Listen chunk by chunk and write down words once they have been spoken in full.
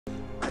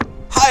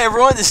Hi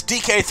everyone, this is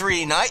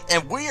DK3 Knight,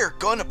 and we are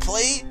going to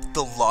play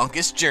The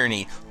Longest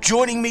Journey.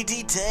 Joining me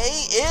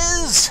today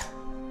is...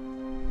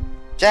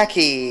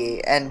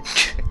 Jackie and...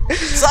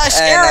 slash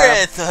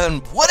Arith,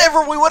 and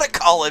whatever we want to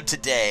call him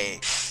today.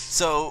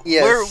 So,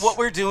 yes. what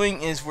we're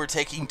doing is we're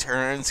taking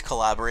turns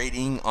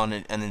collaborating on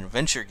an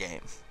adventure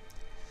game.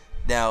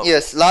 Now...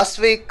 Yes, last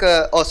week...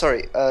 I was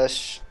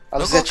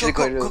actually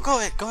going to... Go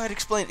ahead,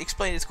 explain,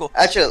 it's cool.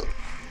 Actually,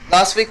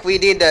 last week we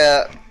did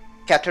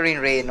Catherine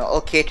Rain, or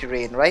Katie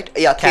Rain, right?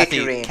 Yeah, Katie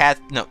Rain.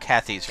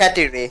 Kathy's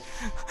Rain.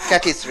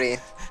 Kathy's Rain.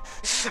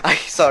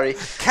 Sorry.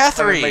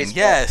 Catherine,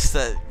 yes.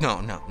 No,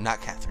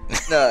 not Catherine.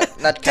 No,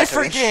 not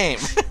Catherine. Different game.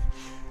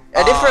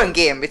 A different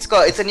game.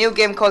 It's a new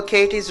game called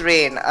Katie's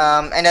Rain.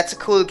 And that's a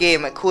cool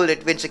game, a cool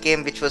adventure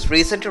game which was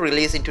recently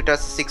released in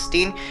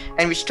 2016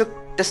 and which took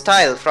the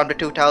style from the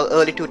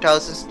early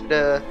 2000s to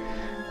the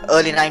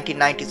early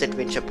 1990s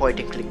adventure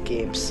point-and-click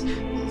games.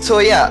 So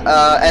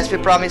yeah, as we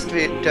promised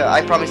with,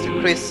 I promised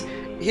with Chris,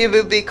 he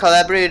will be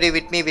collaborating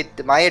with me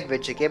with my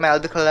adventure game. I'll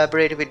be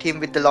collaborating with him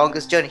with The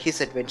Longest Journey,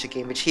 his adventure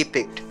game, which he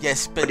picked.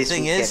 Yes, but the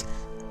thing is,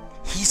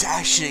 he's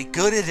actually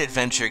good at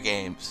adventure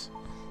games.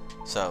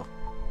 So,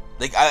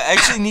 like, I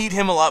actually need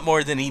him a lot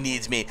more than he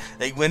needs me.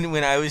 Like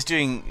when I was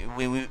doing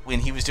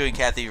when he was doing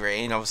Kathy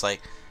Rain, I was like,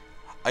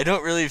 I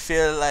don't really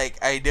feel like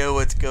I know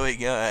what's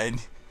going on.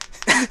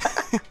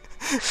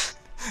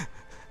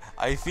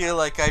 I feel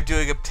like I'm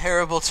doing a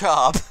terrible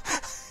job.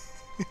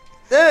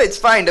 No, it's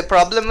fine. The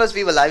problem was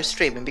we were live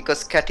streaming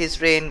because Katie's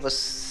Rain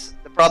was...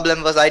 The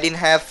problem was I didn't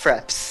have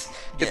fraps,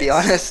 to be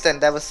honest, and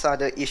that was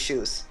other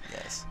issues.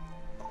 Yes.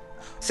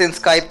 Since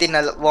Skype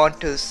didn't want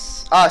to...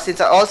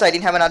 since I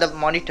didn't have another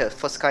monitor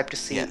for Skype to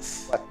see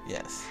what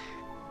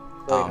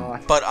going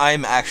on. But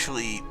I'm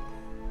actually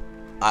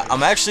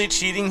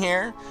cheating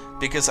here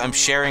because I'm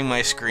sharing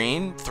my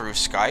screen through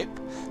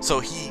Skype, so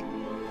he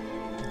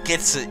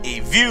gets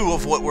a view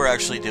of what we're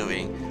actually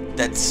doing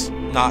that's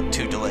not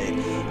too delayed.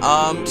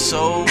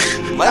 So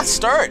let's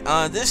start.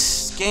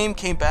 This game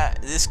came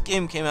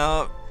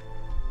out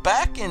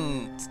back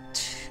in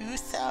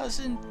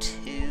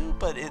 2002,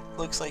 but it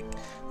looks like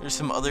there's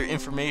some other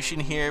information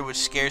here which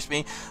scares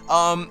me.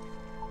 I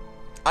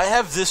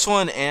have this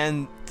one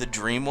and the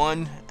Dream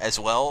one as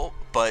well,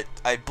 but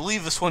I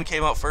believe this one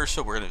came out first,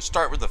 so we're going to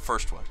start with the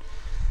first one.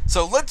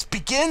 So let's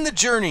begin the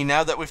journey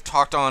now that we've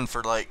talked on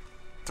for like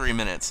 3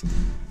 minutes.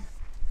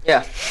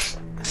 Yeah.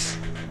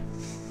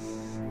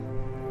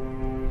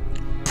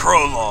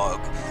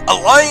 Prologue. A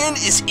lion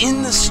is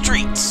in the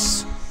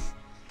streets.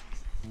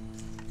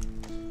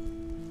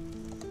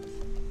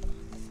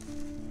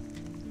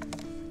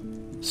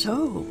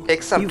 So,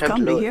 you've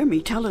come to hear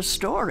me tell a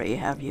story,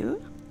 have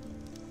you?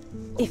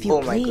 If you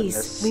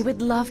please, we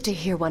would love to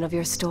hear one of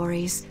your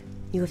stories.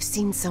 You have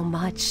seen so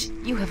much.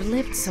 You have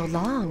lived so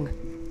long.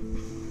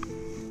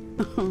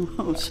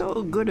 Oh,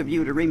 so good of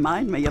you to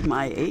remind me of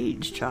my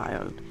age,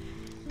 child.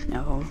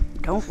 No,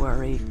 don't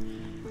worry.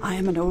 I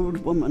am an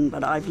old woman,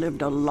 but I've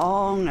lived a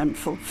long and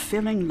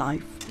fulfilling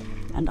life,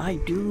 and I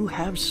do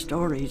have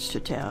stories to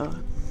tell.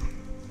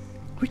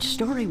 Which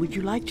story would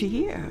you like to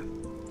hear?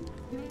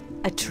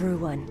 A true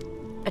one.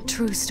 A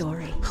true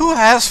story. Who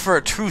asked for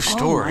a true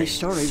story? All my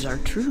stories are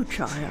true,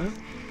 child.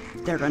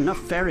 There are enough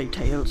fairy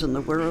tales in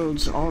the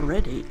worlds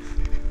already.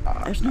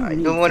 There's no I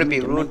need don't want for to me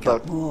be rude, make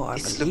up but more,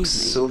 it believe looks me.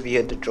 so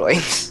weird, the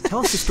drawings.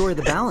 Tell us the story of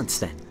the balance,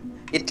 then.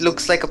 It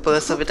looks like a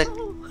person with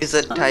a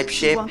lizard type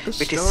shape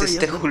with his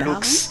sister who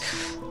looks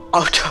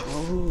out of...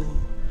 Oh,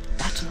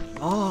 that's a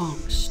long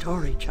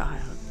story,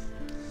 child.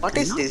 What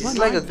is Not this? one It's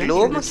like I a venture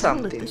globe to or tell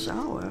at something. this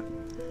hour.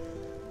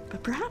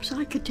 But perhaps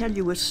I could tell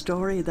you a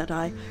story that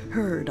I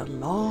heard a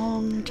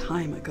long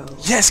time ago.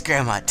 Yes,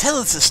 Grandma. Tell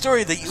us a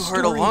story that you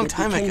heard a long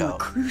time ago. A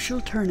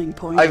crucial turning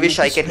point. I wish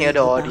I can hear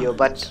the audio,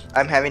 but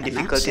I'm having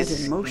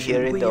difficulties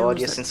hearing the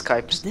audio since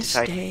Skype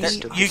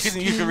decided to... You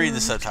can read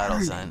the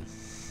subtitles then.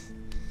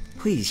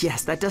 Please,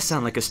 yes, that does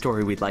sound like a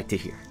story we'd like to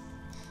hear.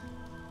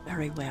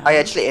 Very well. I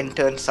actually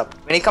intern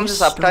when it comes to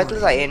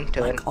subtitles, I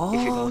intern, like all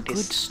if you good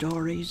notice.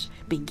 stories,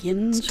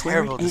 begins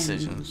where it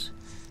ends.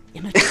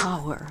 In a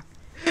tower.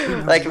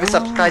 Like with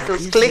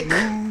subtitles, click!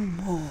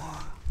 No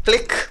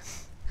Click!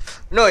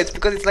 No, it's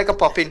because it's like a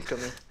pop-in to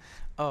me.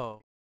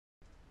 Oh.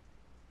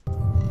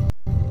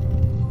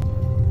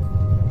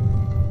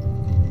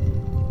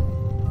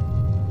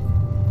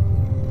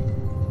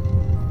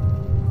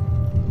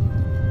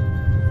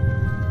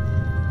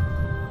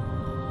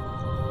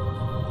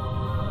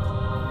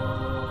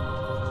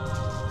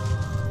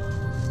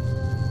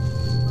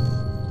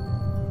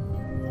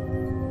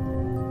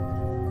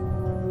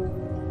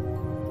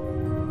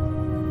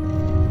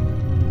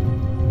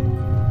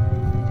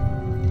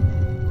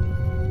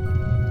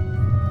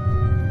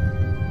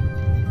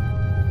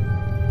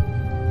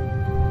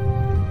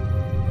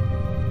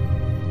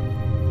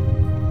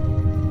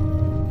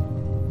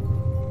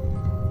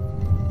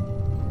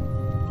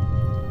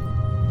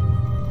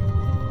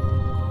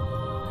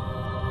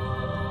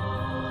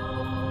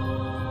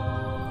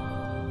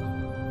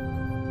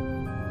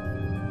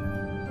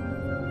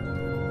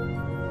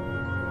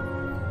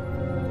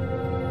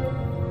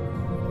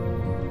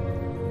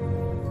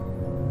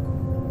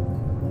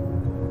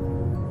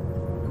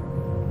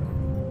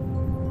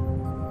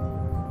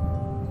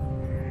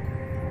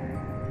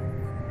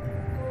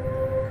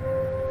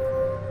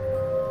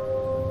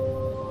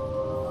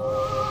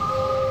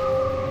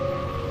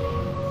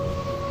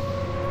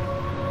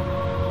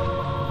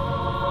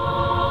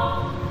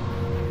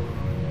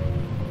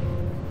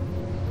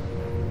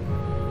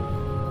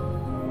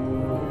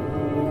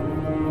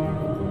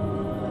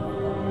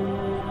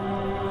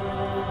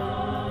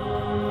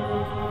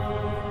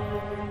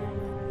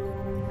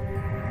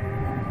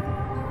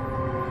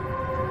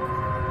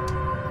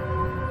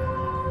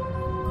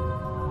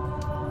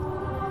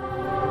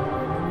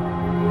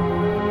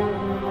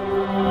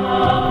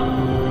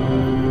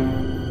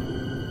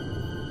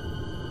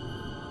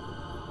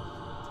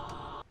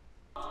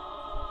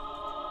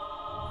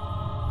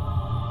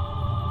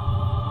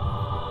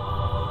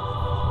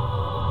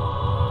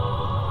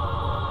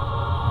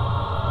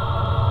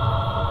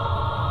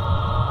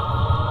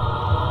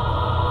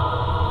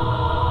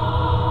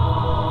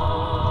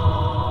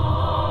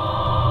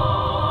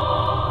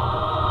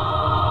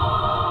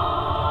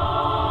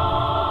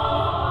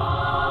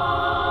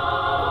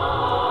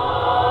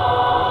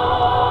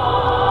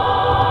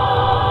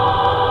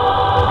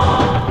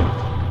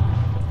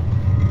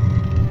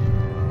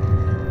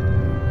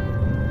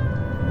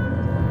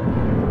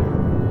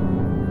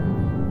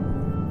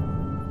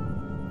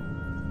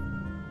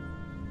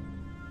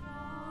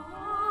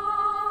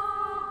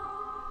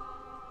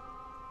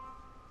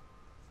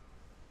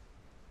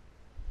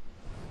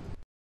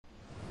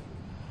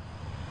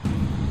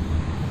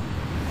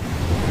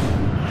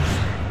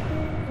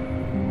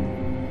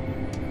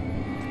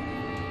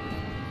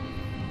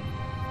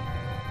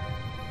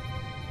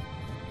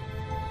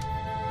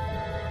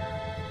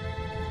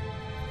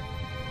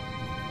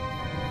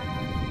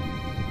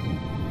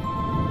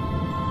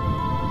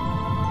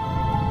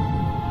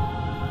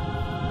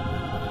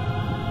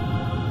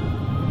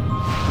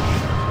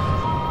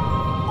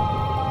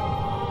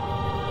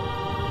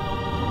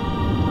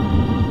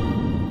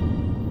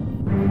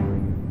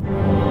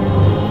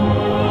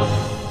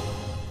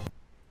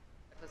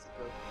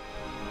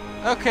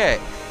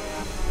 Okay.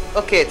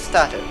 Okay, it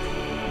started.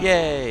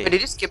 Yay. But did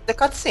you skip the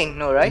cutscene?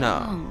 No, right?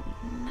 No. Oh,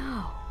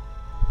 no.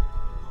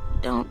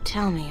 Don't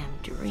tell me I'm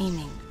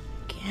dreaming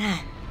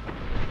again.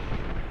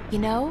 You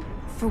know,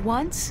 for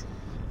once,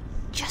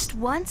 just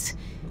once,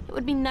 it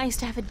would be nice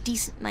to have a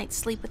decent night's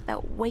sleep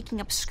without waking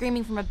up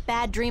screaming from a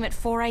bad dream at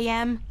 4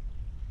 a.m.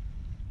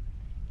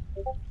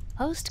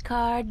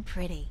 Postcard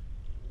pretty.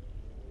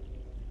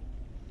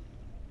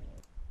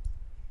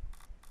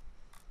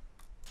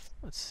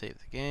 Let's save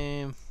the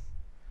game.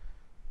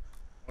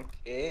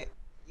 Okay.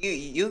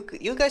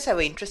 You guys have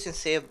an interesting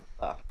save,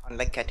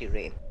 unlike Catty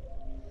Rain.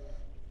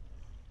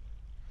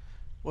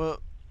 Well,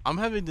 I'm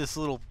having this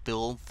little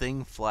build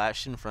thing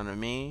flash in front of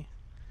me.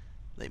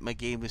 Like my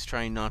game is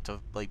trying not to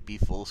like be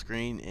full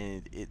screen,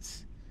 and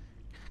it's.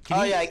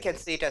 Yeah, I can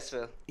see it as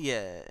well.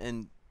 Yeah,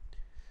 and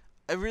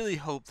I really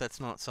hope that's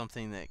not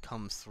something that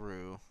comes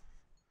through.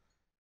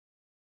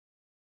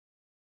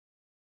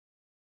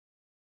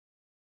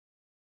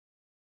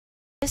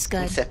 This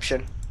good.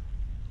 Inception.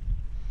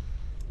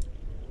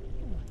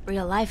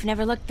 Real life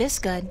never looked this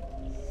good.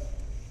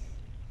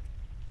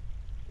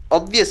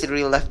 Obviously,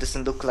 real life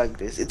doesn't look like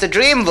this. It's a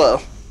dream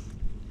world.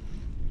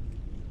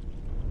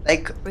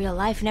 Like, Real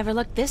life never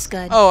looked this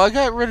good. Oh, I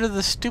got rid of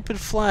the stupid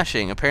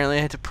flashing. Apparently,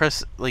 I had to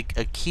press like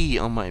a key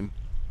on my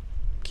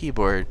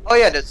keyboard. oh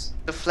yeah,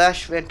 the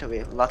flash went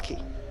away. Lucky.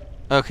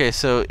 Okay,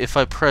 so if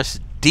I press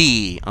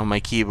D on my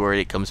keyboard,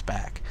 it comes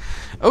back.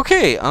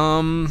 Okay,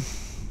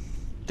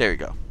 there we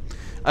go.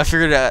 I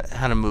figured out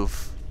how to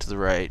move to the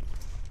right.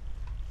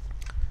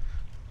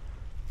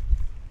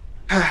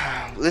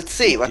 Let's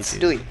see what's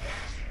doing.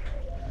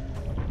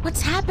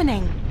 What's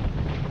happening?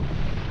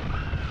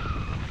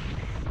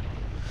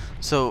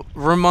 So,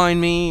 remind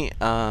me,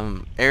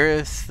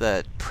 Arith,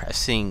 that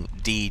pressing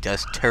D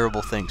does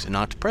terrible things, and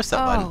not to press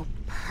that button. Oh,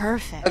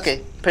 perfect.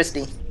 Okay, press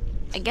D.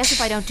 I guess if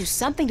I don't do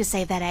something to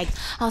save that egg,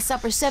 I'll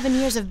suffer 7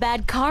 years of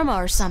bad karma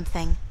or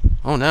something.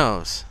 Oh,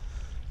 noes.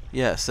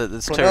 Yes,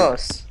 that's Who terrible.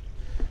 knows?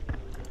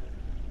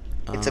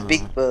 It's a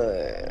big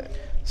bird.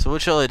 So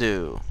what shall I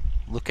do?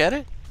 Look at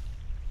it?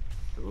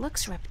 It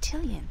looks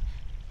reptilian,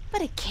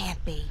 but it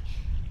can't be.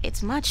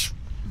 It's much,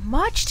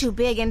 much too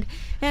big and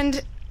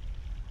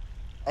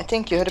I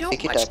think you had to don't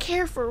pick it much up.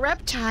 care for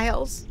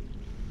reptiles.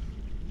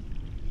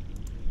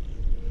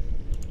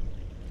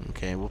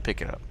 Okay, we'll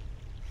pick it up.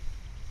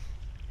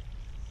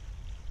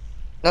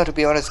 No, to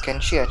be honest, can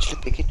she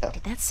actually pick it up?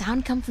 Did that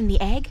sound come from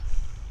the egg?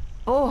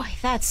 Boy,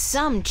 that's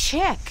some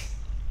chick.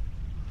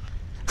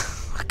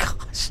 Oh my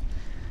gosh.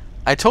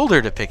 I told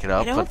her to pick it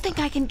up, I don't but think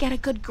I can get a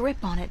good grip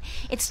on it.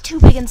 It's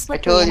too big and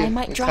slippery, told and you, I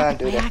might you drop can't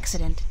it do by that.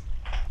 accident.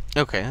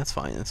 okay, that's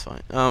fine. That's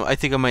fine. I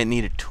think I might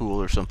need a tool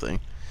or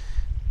something.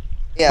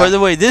 Yeah. By the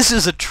way, this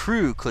is a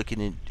true click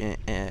and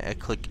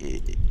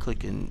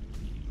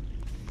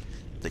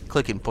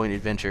point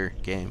adventure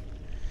game.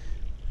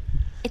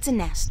 It's a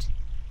nest,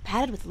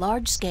 padded with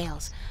large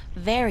scales,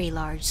 very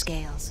large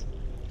scales.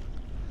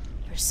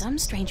 For some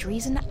strange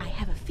reason, I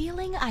have a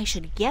feeling I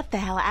should get the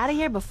hell out of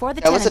here before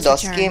the That was a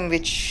tenants DOS return. game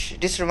which...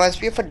 This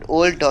reminds me of an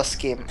old DOS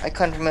game. I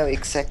can't remember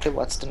exactly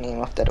what's the name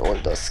of that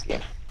old DOS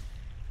game.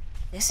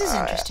 This is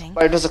interesting.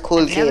 But it was a cool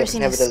I've game, never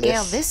seen a scale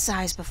nevertheless. this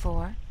size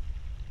before.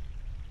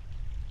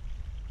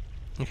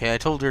 Okay, I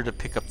told her to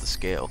pick up the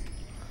scale.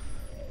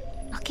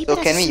 I'll keep So it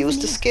as can a we use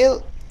the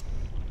souvenir. scale?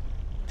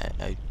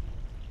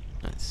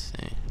 Let's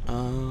see.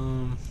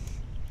 No,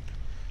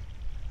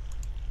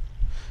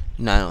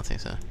 I don't think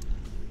so.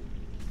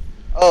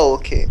 Oh,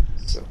 okay.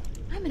 So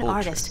I'm an Ultra.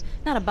 artist,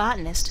 not a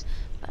botanist,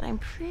 but I'm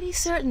pretty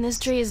certain this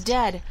tree is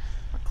dead.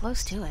 Or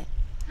close to it.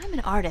 I'm an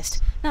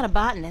artist, not a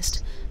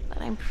botanist,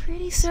 but I'm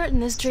pretty certain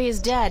this tree is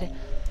dead.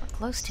 Or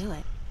close to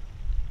it.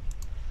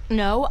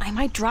 No, I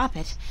might drop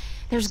it.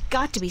 There's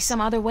got to be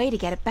some other way to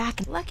get it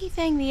back. Lucky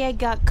thing the egg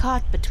got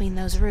caught between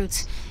those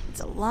roots. It's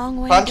a long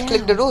way can't down.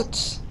 click the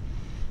roots.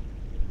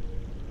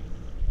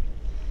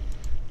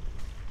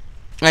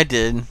 I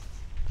did.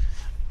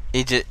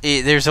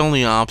 There's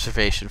only an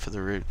observation for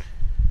the route.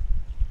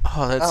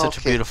 Oh, that's Oh, such a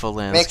okay. beautiful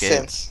Makes landscape.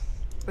 sense.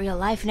 Real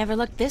life never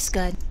looked this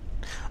good.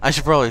 I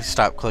should probably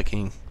stop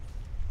clicking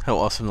how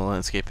awesome the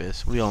landscape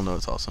is. We all know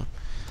it's awesome.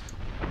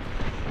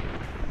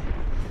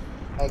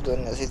 My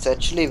goodness, it's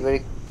actually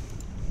very...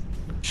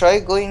 Try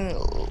going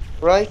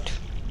right.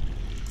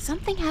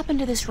 Something happened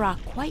to this rock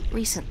quite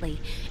recently,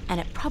 and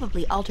it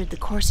probably altered the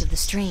course of the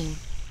stream.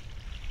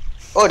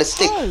 Oh, the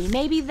stick. Hey,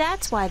 maybe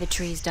that's why the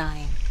tree's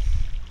dying.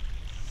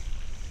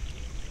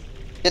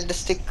 Get the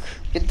stick.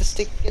 Get the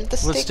stick. Get the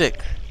What stick.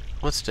 stick?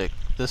 What stick?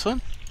 This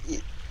one?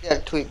 Yeah,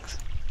 twigs.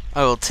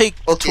 I will take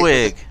the Okay,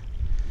 twig.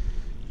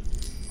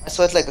 I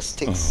saw it like a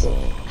stick, so...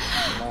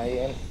 My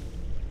end.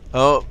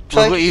 Oh,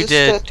 Try look what to you use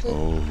did. the twig.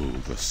 Oh,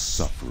 the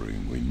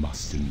suffering we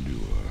must endure.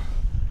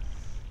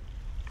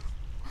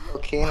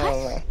 Okay,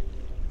 never mind.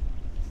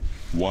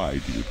 Why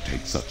do you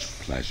take such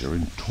pleasure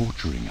in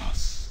torturing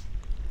us?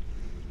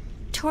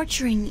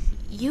 Torturing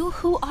you?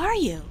 Who are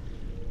you?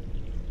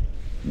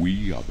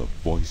 We are the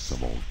voice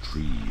of all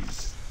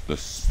trees, the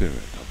spirit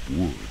of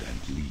wood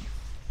and leaf.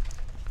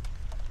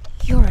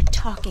 You're a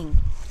talking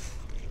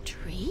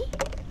tree?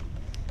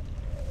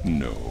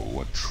 No,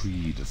 a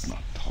tree does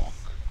not talk.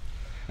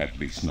 At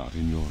least not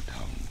in your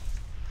tongue.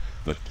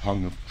 The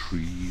tongue of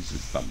trees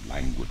is the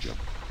language of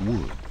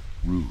wood,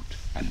 root,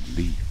 and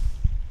leaf.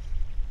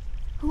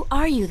 Who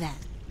are you then?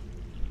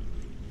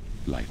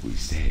 Like we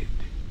said,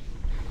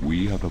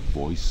 we are the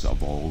voice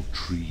of all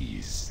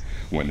trees.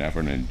 Whenever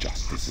an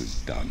injustice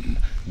is done,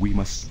 we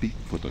must speak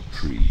for the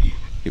tree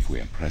if we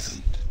are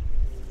present.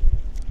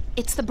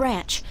 It's the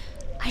branch.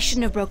 I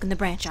shouldn't have broken the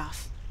branch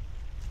off.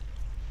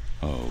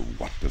 Oh,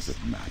 what does it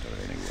matter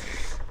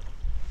anyway?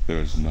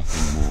 There's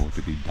nothing more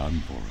to be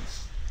done for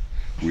us.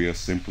 We are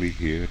simply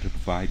here to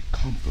provide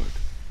comfort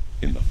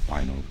in the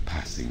final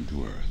passing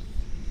to Earth.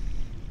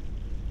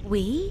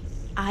 We?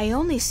 I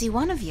only see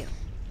one of you.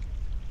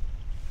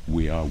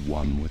 We are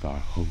one with our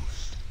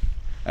host,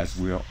 as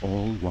we are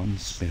all one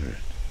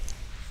spirit,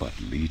 but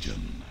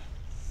legion.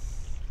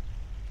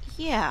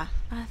 Yeah,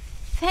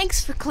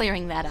 thanks for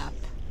clearing that up.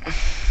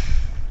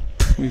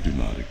 We do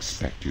not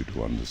expect you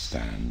to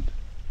understand.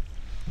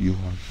 You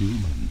are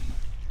human.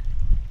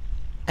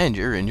 And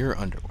you're in your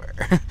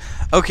underwear.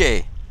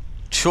 Okay,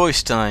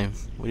 choice time.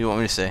 What do you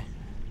want me to say?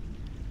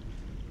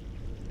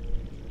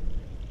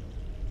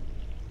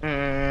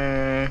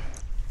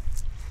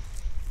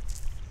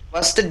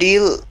 What's the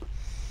deal?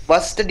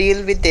 What's the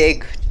deal with the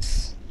egg?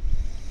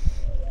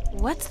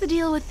 What's the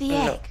deal with the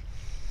No. egg?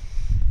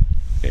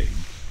 Egg?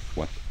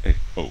 What egg?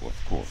 Oh,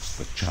 of course,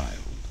 the child.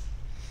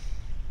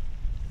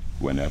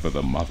 Whenever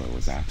the mother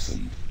was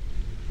absent,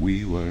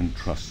 we were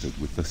entrusted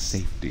with the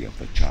safety of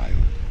the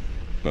child.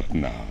 But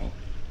now,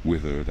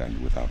 withered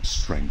and without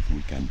strength,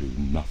 we can do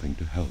nothing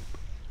to help.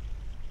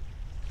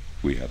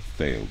 We have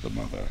failed the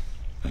mother,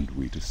 and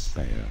we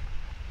despair.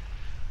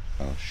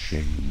 Our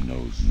shame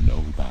knows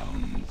no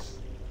bounds.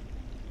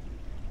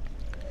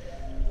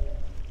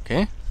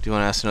 Okay, do you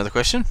want to ask another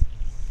question?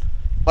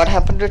 What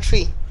happened to the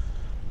tree?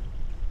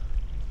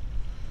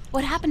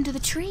 What happened to the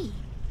tree?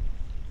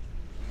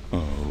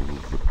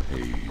 Oh, the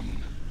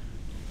pain.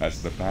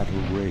 As the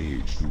battle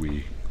raged,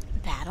 we...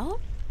 Battle?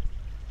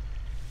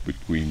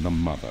 Between the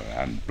mother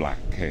and Black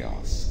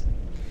Chaos.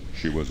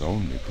 She was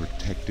only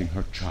protecting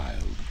her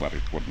child, but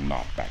it would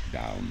not back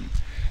down,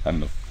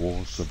 and the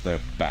force of their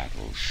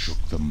battle shook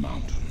the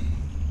mountain.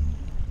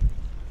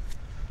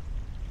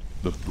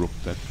 The brook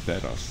that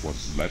fed us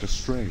was led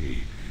astray,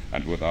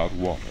 and without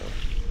water,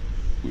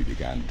 we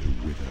began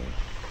to wither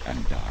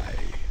and die.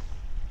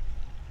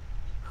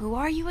 Who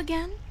are you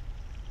again?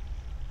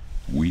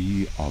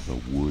 We are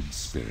the wood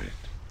spirit.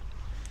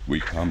 We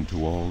come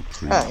to all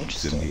trees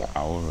interesting. in the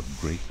hour of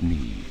great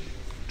need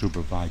to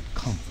provide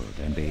comfort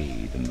and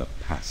aid in the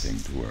passing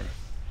to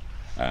Earth,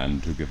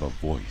 and to give a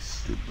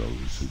voice to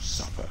those who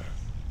suffer.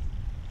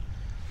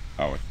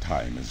 Our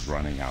time is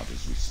running out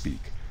as we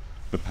speak.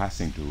 The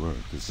passing to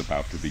Earth is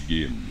about to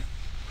begin.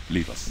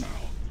 Leave us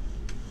now.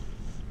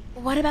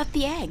 What about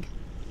the egg?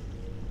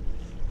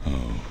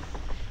 Oh,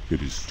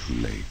 it is too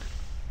late.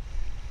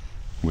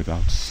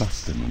 Without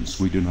sustenance,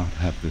 we do not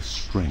have the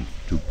strength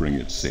to bring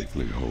it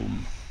safely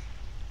home.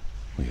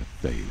 We have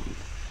failed,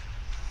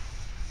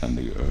 and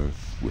the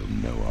Earth will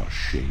know our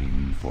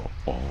shame for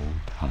all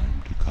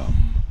time to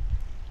come.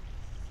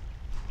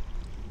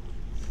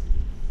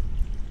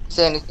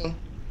 Say anything?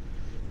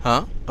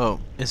 Huh? Oh,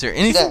 is there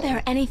anything? Isn't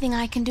there anything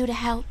I can do to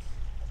help?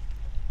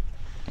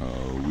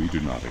 Oh, we do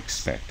not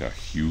expect a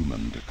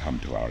human to come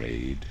to our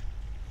aid.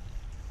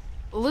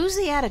 Lose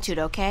the attitude,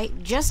 okay?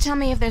 Just tell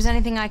me if there's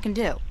anything I can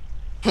do.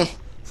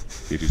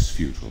 It is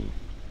futile.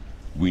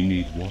 We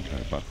need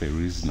water, but there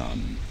is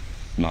none.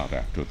 Not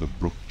after the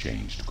brook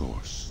changed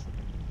course.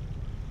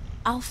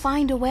 I'll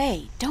find a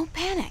way. Don't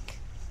panic.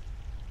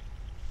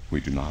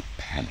 We do not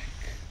panic.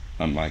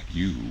 Unlike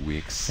you, we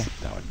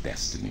accept our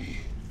destiny.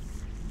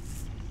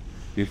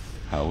 If,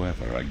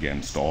 however,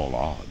 against all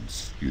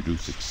odds, you do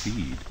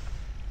succeed,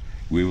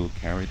 we will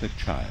carry the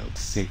child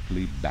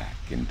safely back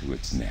into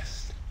its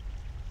nest.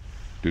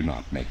 Do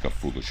not make a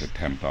foolish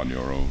attempt on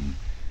your own.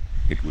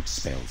 It would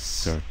spell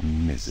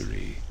certain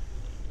misery.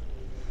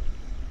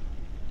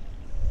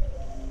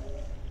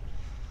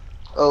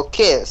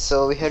 Okay,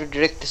 so we have to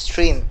direct the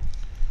stream.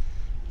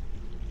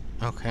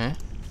 Okay.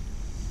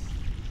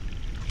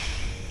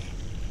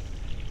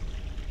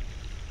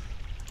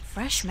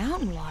 Fresh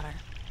mountain water.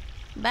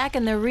 Back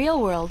in the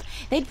real world,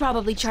 they'd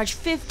probably charge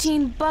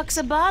 $15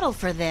 a bottle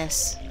for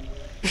this.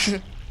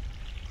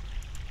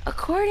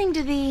 According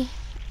to the,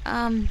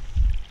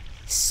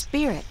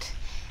 spirit,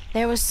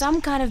 there was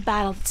some kind of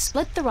battle that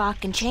split the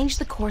rock and changed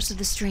the course of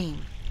the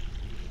stream.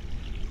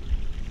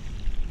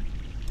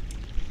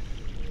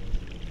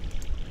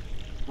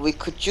 We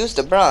could choose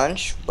the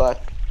branch,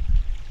 but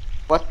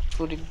what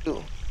would it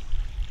do?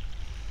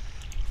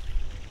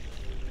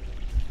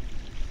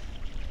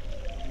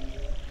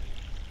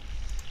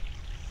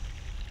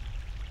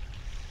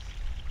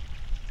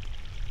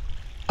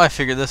 I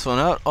figured this one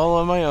out all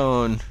on my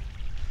own.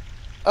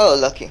 Oh,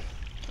 lucky.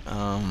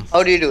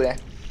 How do you do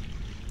that?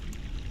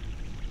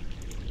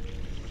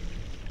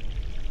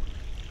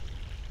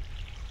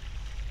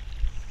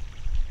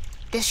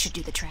 This should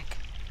do the trick.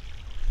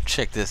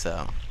 Check this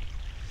out.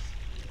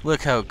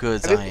 Look how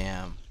good I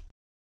am.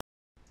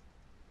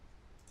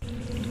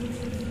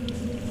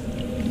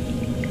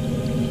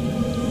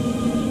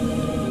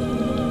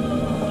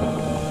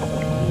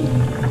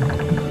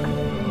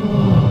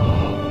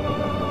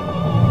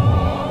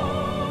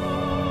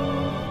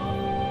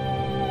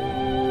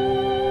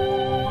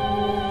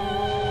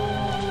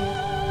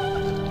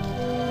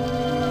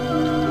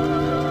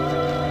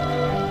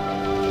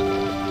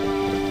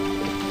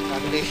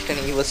 Unleashed an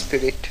evil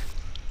spirit.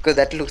 Because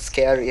that looks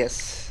scary,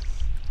 yes.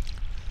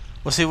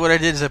 Well, see, what I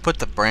did is I put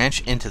the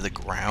branch into the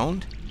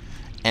ground,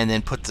 and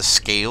then put the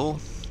scale,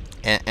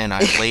 and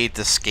I laid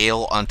the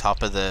scale on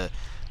top of the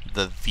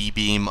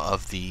V-beam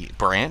of the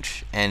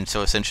branch, and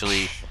so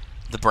essentially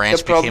the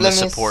branch became a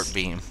support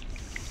beam.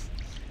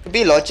 To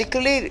be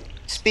logically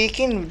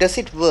speaking, does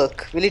it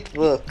work? Will it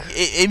work?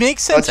 It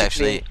makes sense,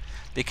 actually,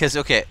 because,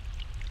 okay,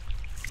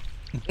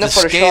 no,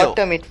 for a short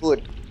term it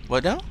would.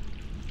 What now?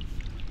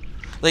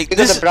 Like,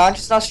 because the branch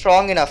is not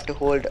strong enough to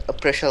hold a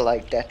pressure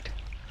like that.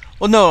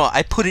 Well, no,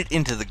 I put it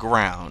into the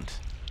ground,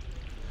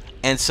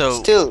 and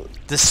so still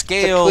the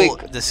scale.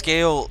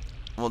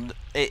 Well,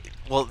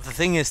 the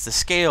thing is, the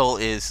scale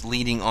is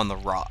leaning on the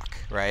rock,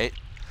 right?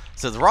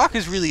 So the rock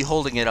is really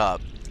holding it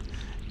up.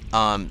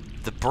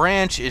 The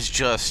branch is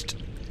just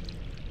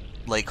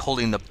like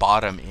holding the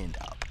bottom end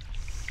up.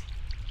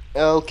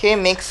 Okay,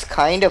 makes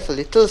kind of a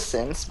little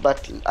sense,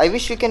 but I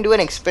wish we can do an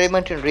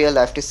experiment in real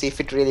life to see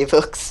if it really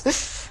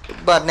works.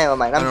 But never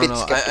mind, I'm a bit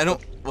skeptical. I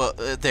don't. Well,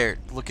 there.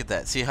 Look at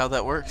that. See how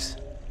that works?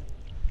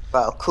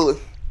 Wow, cool.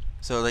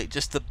 So, like,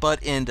 just the butt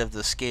end of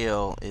the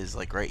scale is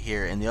like right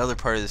here, and the other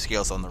part of the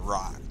scale is on the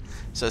rock.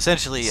 So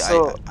essentially,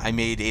 I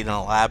made an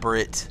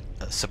elaborate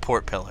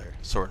support pillar,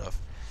 sort of.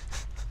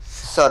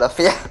 Sort of,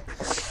 yeah.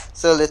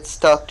 So let's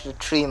talk to the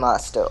Tree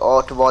Master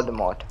or to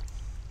Voldemort.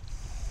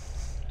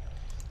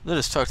 Let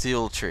us talk to the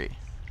old tree.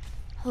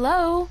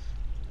 Hello?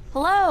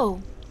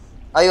 Hello?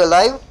 Are you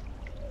alive?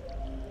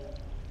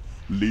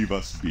 Leave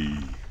us be.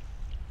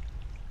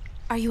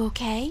 Are you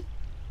okay?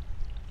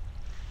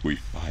 We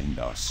find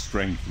our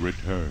strength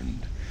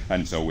returned,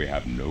 and so we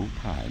have no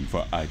time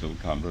for idle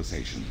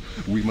conversation.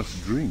 We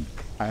must drink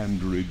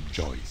and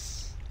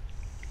rejoice.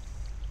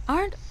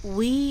 Aren't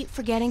we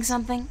forgetting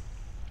something?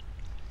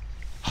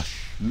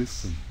 Hush,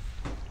 listen.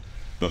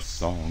 The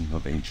song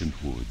of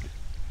ancient wood.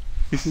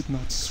 Is it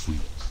not sweet?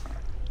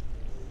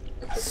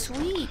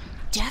 Sweet.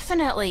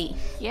 Definitely.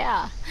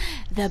 Yeah.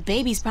 The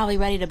baby's probably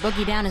ready to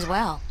boogie down as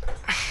well.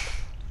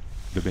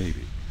 The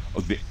baby.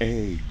 Oh, the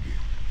egg.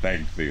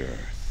 Thank the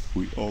earth.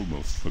 We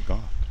almost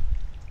forgot.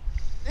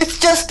 It's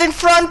just in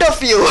front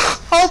of you.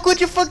 How could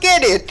you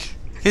forget it?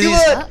 You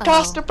were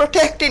tasked to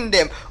protecting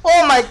them.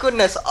 Oh my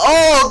goodness.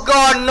 Oh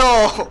god,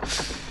 no.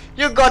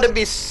 You gotta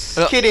be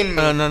kidding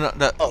me. No.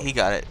 He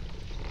got it.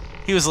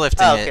 He was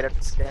lifting it. Okay,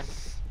 that's good.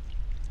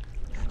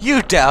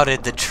 You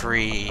doubted the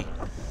tree.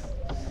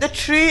 The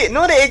tree?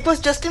 No, the egg was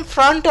just in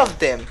front of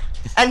them.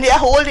 And they are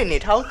holding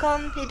it. How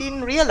come he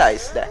didn't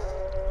realize that?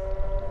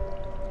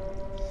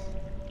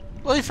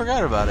 Well, he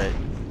forgot about it.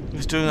 He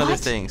was doing other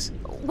things.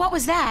 What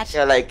was that?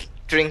 Yeah, like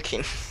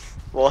drinking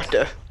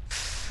water.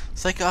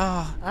 It's like,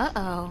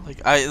 Uh-oh.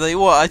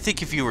 Well, I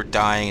think if you were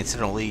dying and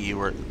suddenly you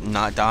were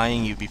not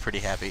dying, you'd be pretty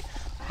happy.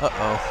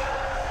 Uh-oh.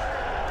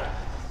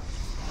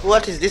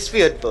 What is this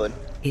weird bird?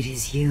 It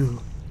is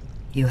you.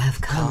 You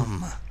have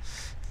come.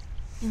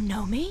 You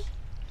know me?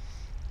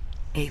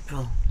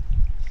 April,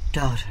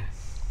 daughter,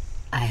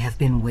 I have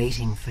been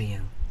waiting for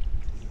you.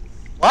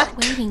 What?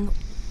 Waiting?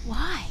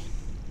 Why?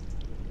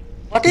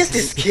 What is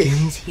this It game?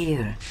 begins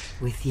here,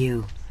 with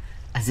you,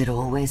 as it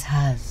always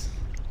has.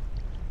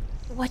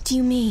 What do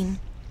you mean?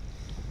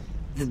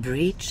 The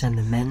breach and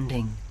the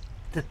mending,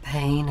 the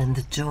pain and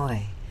the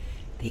joy,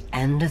 the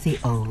end of the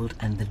old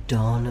and the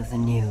dawn of the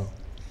new.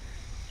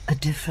 A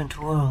different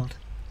world.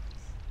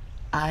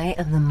 I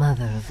am the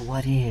mother of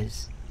what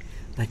is,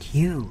 but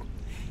you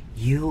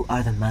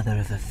are the mother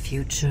of a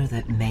future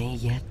that may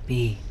yet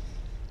be.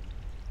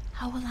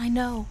 How will I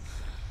know?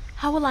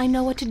 How will I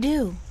know what to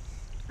do?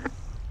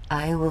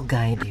 I will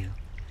guide you,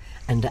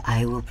 and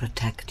I will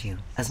protect you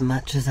as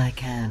much as I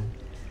can.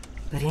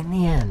 But in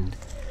the end,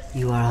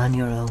 you are on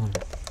your own.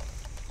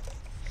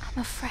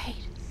 I'm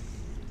afraid.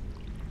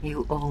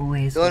 You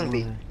always Don't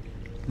be. were,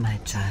 my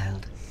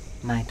child,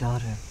 my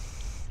daughter.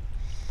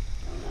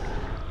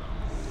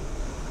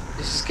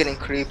 This is getting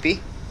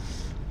creepy.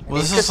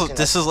 Well,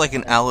 this is like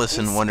an Alice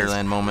in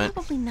Wonderland moment.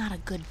 Probably not a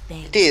good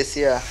thing. It is,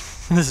 yeah.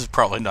 This is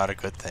probably not a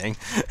good thing.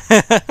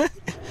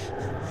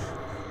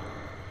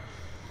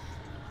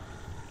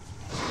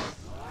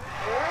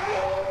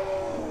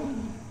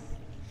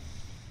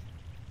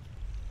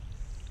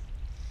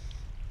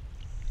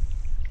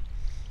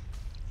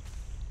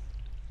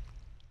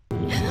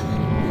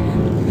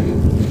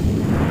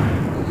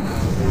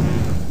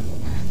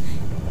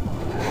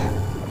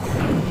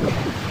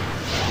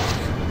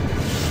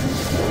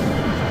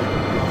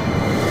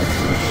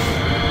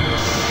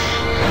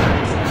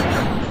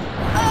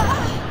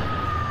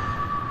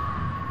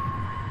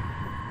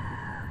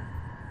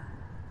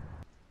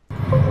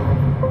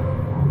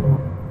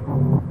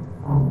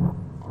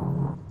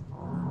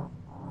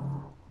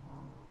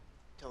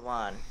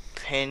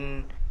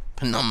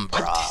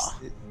 Penumbra.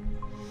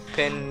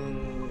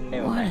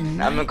 Never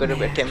mind. I'm not going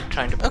to attempt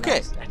trying to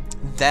pronounce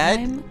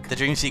that. The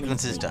dream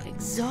sequence is done.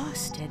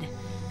 Exhausted.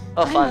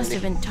 Oh, I must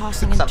have been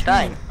tossing and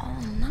turning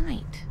all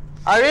night.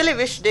 I really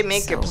wish they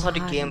make So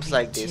episodic hard games to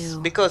like read, this too.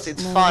 because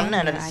it's No fun, and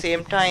wonder at the I same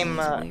keep having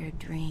time, these weird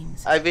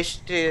dreams. I wish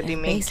they I've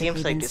make basically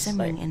games like been this.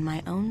 simmering Like, in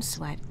my own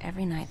sweat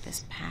every night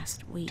this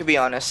past week. to be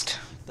honest.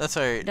 That's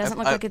alright. Doesn't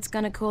look like it's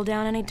gonna cool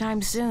down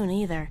anytime soon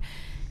either.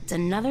 It's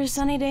another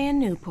sunny day in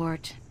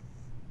Newport.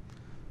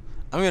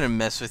 I'm gonna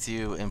mess with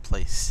you and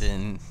play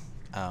Sin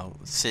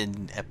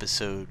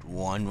episode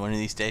 1 one of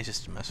these days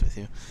just to mess with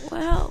you.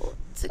 Well,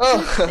 it's a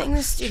Oh, good thing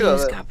the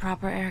studio's sure. got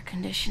proper air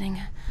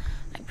conditioning.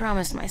 I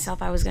promised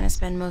myself I was gonna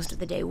spend most of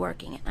the day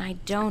working, and I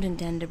don't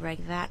intend to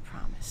break that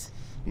promise.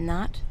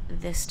 Not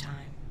this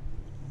time.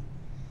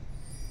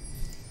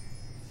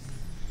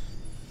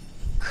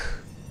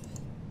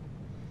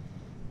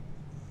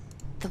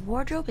 The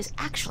wardrobe is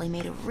actually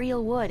made of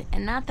real wood,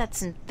 and not that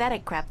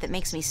synthetic crap that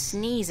makes me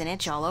sneeze and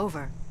itch all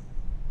over.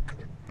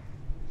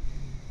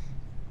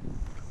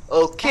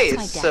 Okay,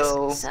 That's my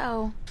desk.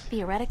 So,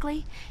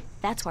 theoretically,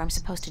 that's where I'm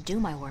supposed to do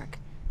my work.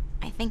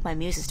 I think my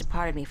muse has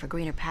departed me for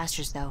greener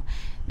pastures, though,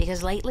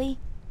 because lately,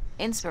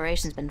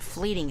 inspiration's been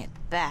fleeting at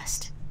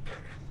best.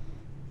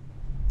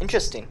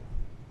 interesting.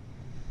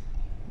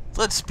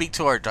 Let's speak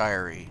to our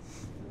diary.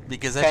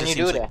 Because that Can just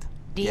you seems do like... that?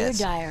 Dear Yes.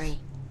 diary,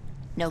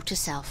 note to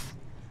self.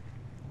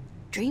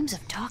 Dreams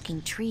of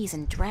talking trees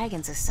and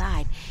dragons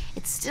aside,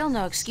 it's still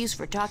no excuse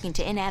for talking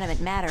to inanimate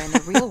matter in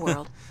the real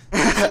world.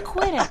 So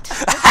quit it.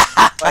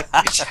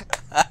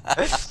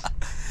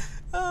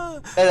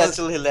 That's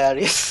still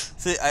hilarious.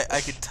 See, I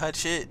could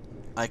touch it,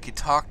 I could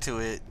talk to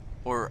it,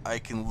 or I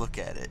can look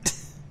at it.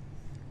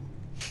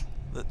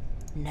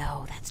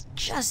 No, that's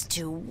just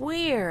too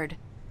weird.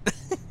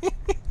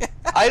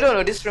 I don't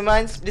know.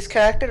 This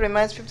character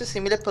reminds me of the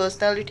similar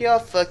personality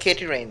of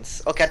Katie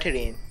Rains or Katie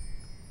Rain.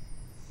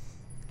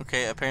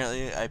 Okay,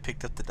 apparently I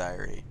picked up the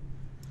diary.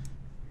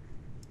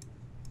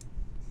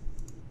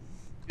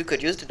 You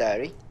could use the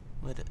diary.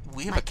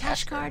 We have My a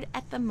cash card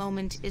at the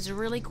moment is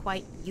really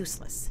quite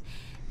useless.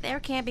 There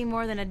can't be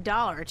more than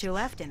 $1 or $2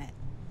 left in it.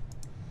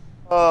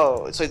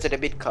 Oh, so it's a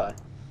debit card.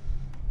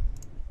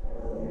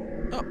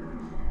 Oh,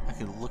 I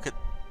can look at...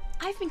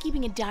 I've been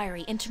keeping a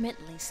diary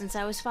intermittently since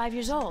I was 5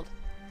 years old.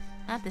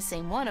 Not the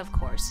same one, of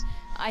course.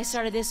 I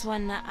started this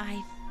one,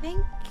 I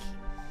think,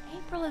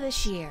 April of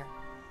this year.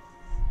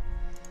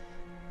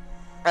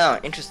 Oh,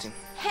 interesting.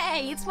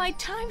 Hey, it's my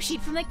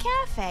timesheet from the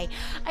cafe.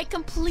 I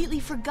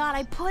completely forgot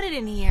I put it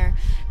in here.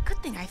 Good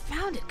thing I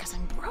found it, because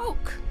I'm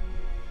broke.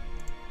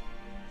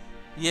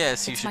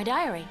 Yes, you It's should... my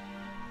diary.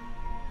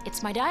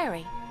 It's my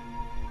diary.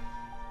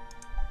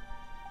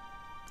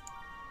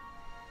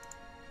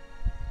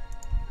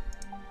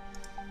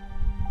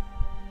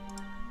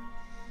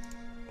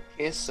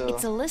 Okay, so.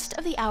 It's a list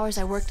of the hours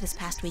I worked this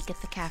past week at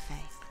the cafe.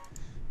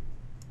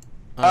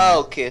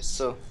 Okay,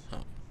 so.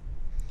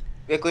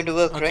 We're going to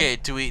work, Okay,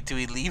 right? do we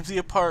leave the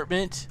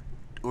apartment,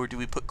 or do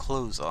we put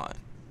clothes on?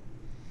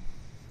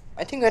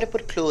 I think I gotta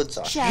put clothes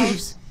on.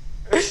 Shelves.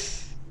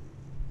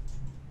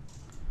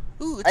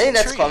 Ooh, it's I think a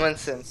that's tree. common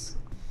sense.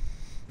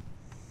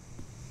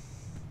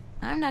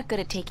 I'm not good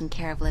at taking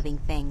care of living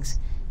things,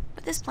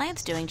 but this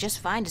plant's doing just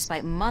fine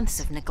despite months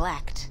of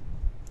neglect.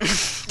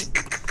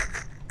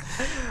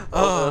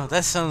 Oh,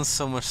 that sounds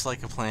so much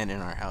like a plant in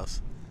our house.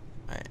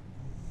 Alright.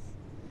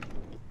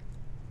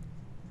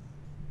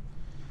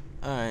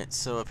 Alright,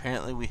 so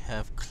apparently we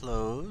have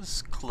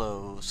clothes,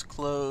 clothes,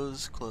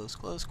 clothes, clothes,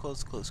 clothes,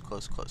 clothes, clothes,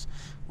 clothes, clothes.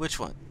 Which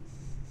one?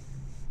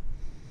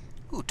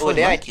 Ooh, toy Oh,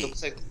 there it monkey.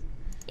 looks like.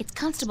 It's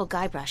Constable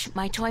Guybrush,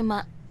 my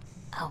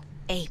oh,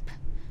 ape.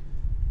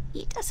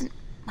 He doesn't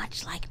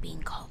much like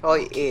being called Toy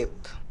monkey.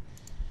 ape.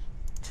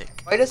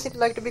 Tick. Why does it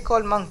like to be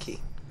called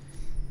monkey?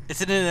 It's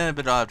an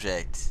inanimate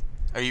object.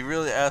 Are you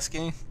really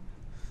asking?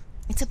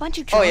 It's a bunch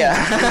of Oh, drawings yeah.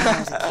 I drew when I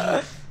was a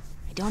kid.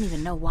 I don't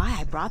even know why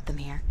I brought them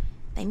here.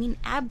 They mean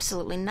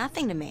absolutely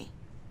nothing to me.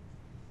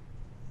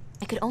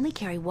 I could only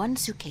carry one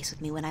suitcase with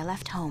me when I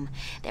left home.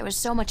 There was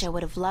so much I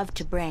would have loved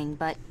to bring,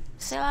 but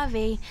c'est la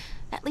vie.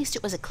 At least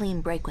it was a clean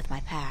break with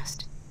my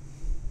past.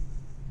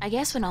 I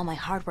guess when all my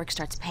hard work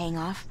starts paying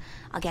off,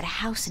 I'll get a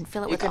house and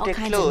fill it You with can all take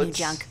kinds of new clothes.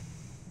 junk.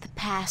 The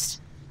past,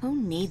 who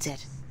needs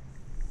it?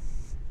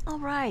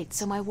 Alright,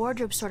 so my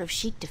wardrobe's sort of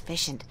chic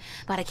deficient,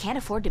 but I can't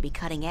afford to be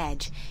cutting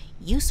edge.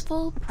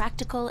 Useful,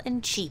 practical,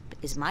 and cheap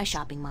is my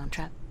shopping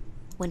mantra.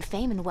 When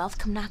fame and wealth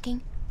come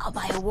knocking, I'll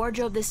buy a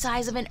wardrobe the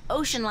size of an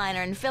ocean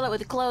liner and fill it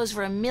with clothes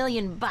for $1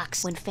 million.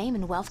 When fame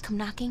and wealth come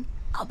knocking,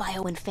 I'll buy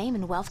a when fame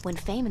and wealth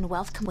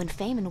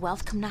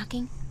come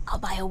knocking, I'll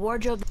buy a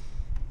wardrobe.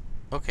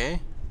 Okay.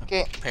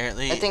 Okay.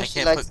 Apparently, I think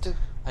she likes to.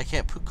 I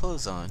can't put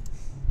clothes on.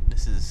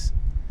 This is...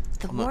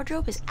 The I'm not-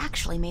 wardrobe is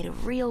actually made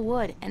of real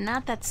wood and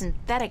not that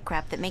synthetic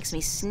crap that makes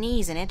me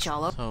sneeze and itch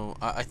all over. So,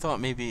 I thought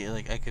maybe,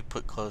 like, I could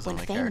put clothes When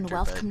on my fame character, and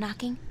wealth but... come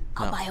knocking,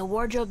 I'll No. buy a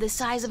wardrobe the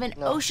size of an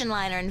No. ocean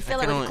liner and fill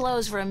it can with only-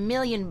 clothes for $1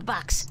 million.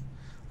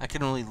 I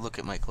can only look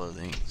at my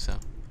clothing, so...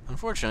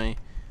 Unfortunately,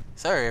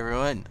 Sorry,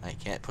 everyone. I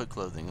can't put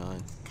clothing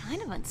on.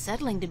 Kind of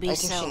unsettling to be I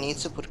think so she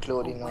needs to put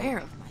clothing aware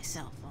on. of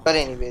myself. all But the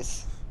time.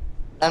 anyways,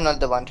 I'm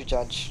not the one to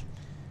judge.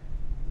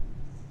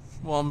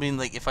 Well, I mean,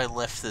 like, if I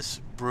left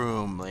this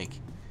room, like,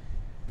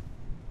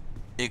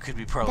 it could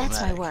be problematic.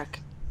 That's my work.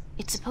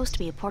 It's supposed to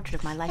be a portrait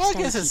of my life Well, I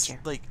study guess it's, teacher.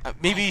 like, I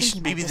maybe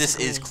think he might this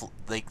is,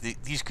 disagree.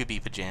 these could be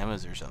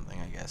pajamas or something,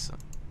 I guess.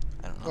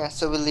 I don't know. Yeah,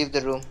 so we'll leave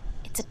the room.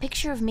 It's a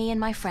picture of me and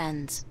my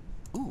friends.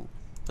 Ooh,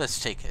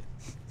 let's take it.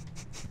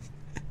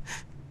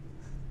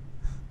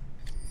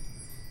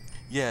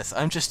 Yes,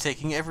 I'm just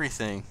taking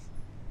everything.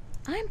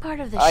 I'm part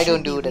of the I should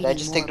don't be do that, I reading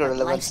just more stick to but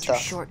relevant life's too stuff.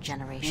 short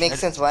generation. Makes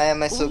sense, why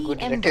am I so We good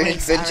at returning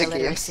embrace our adventure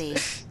literacy.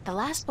 games? The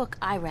last book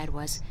I read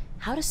was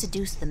How to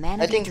Seduce the Man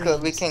I of Your think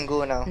Dreams. we can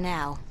go now.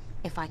 Now,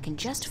 if I can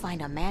just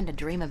find a man to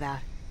dream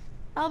about,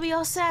 I'll be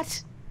all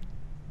set.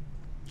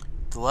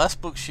 The last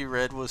book she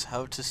read was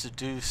How to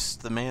Seduce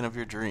the Man of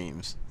Your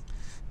Dreams.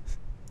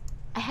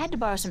 I had to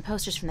borrow some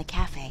posters from the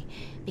cafe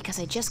because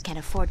I just can't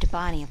afford to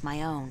buy any of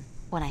my own.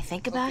 When I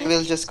think about it,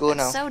 We'll just go it's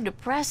now. so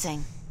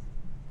depressing.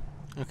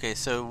 Okay,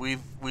 so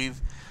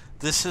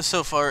this has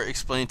so far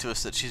explained to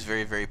us that she's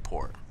very, very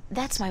poor.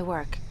 That's my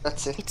work.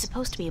 That's it. It's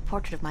supposed to be a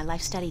portrait of my life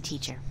study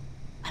teacher.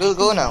 But I We'll think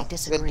go he now. might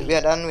disagree. We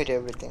are done with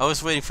everything. I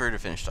was waiting for her to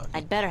finish talking.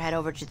 I'd better head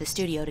over to the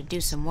studio to do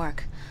some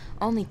work.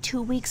 Only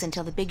 2 weeks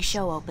until the big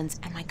show opens,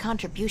 and my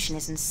contribution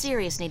is in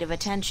serious need of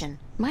attention.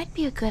 Might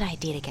be a good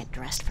idea to get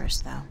dressed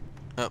first,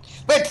 though.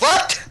 Wait,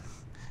 what?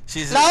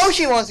 She's Now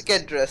she wants to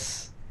get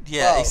dressed.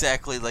 yeah, Wow.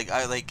 exactly.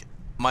 Like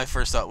my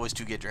first thought was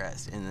to get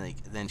dressed, and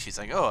then she's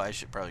like, "Oh, I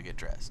should probably get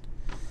dressed."